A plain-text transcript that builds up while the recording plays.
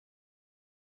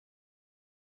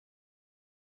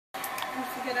you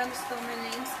forget how to spell my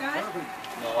name, Scott?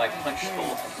 No, I punched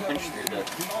through the...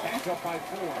 I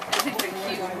think they're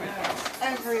cute.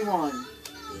 Everyone.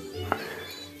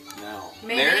 No.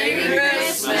 Merry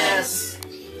Christmas!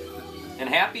 And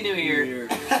Happy New Year!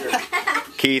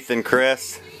 Keith and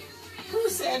Chris. Who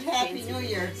said Happy New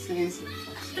Year? Susie.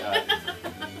 Scott.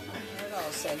 I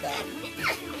all said that.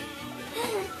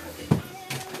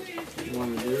 You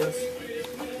want to do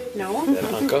this? No? Is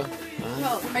that Uncle?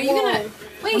 Well, are you gonna...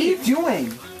 What are you Wait!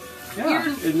 doing? Yeah,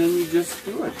 and then you just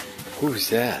do it. Who's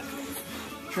that?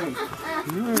 Trey.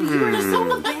 You're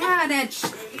so bad at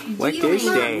What dealing. dish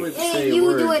day? Would Hey, say a you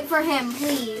word. do it for him,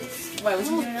 please. Why was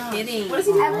he kidding? What is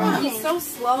he doing? He's so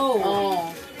slow.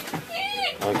 Oh.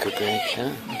 Uncle Greg,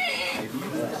 huh?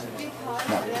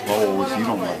 Not rolls, you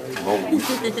don't like rolls.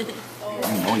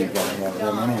 I know you gotta have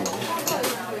them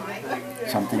anyway.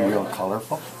 Something real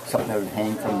colorful, something that would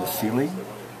hang from the ceiling.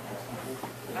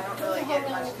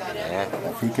 Yeah.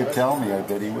 If he could tell me, I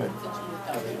bet he would.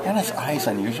 And his eyes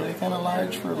unusually kind of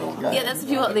large for a little guy. Yeah, that's what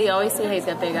people, they always say he's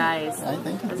got big eyes. I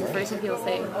think That's the first thing people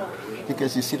say.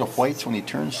 because you see the whites when he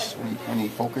turns, when he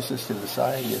focuses to the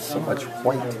side, he has so much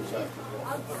white.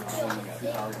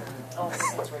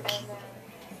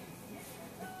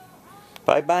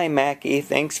 Bye-bye, Mackie.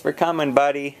 Thanks for coming,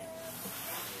 buddy.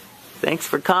 Thanks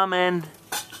for coming.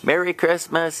 Merry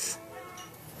Christmas.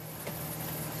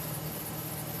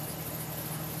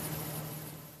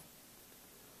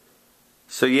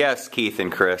 So yes, Keith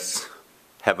and Chris,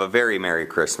 have a very Merry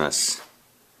Christmas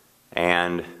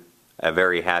and a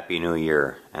very Happy New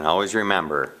Year. And always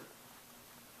remember,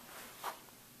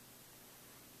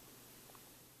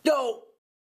 Go!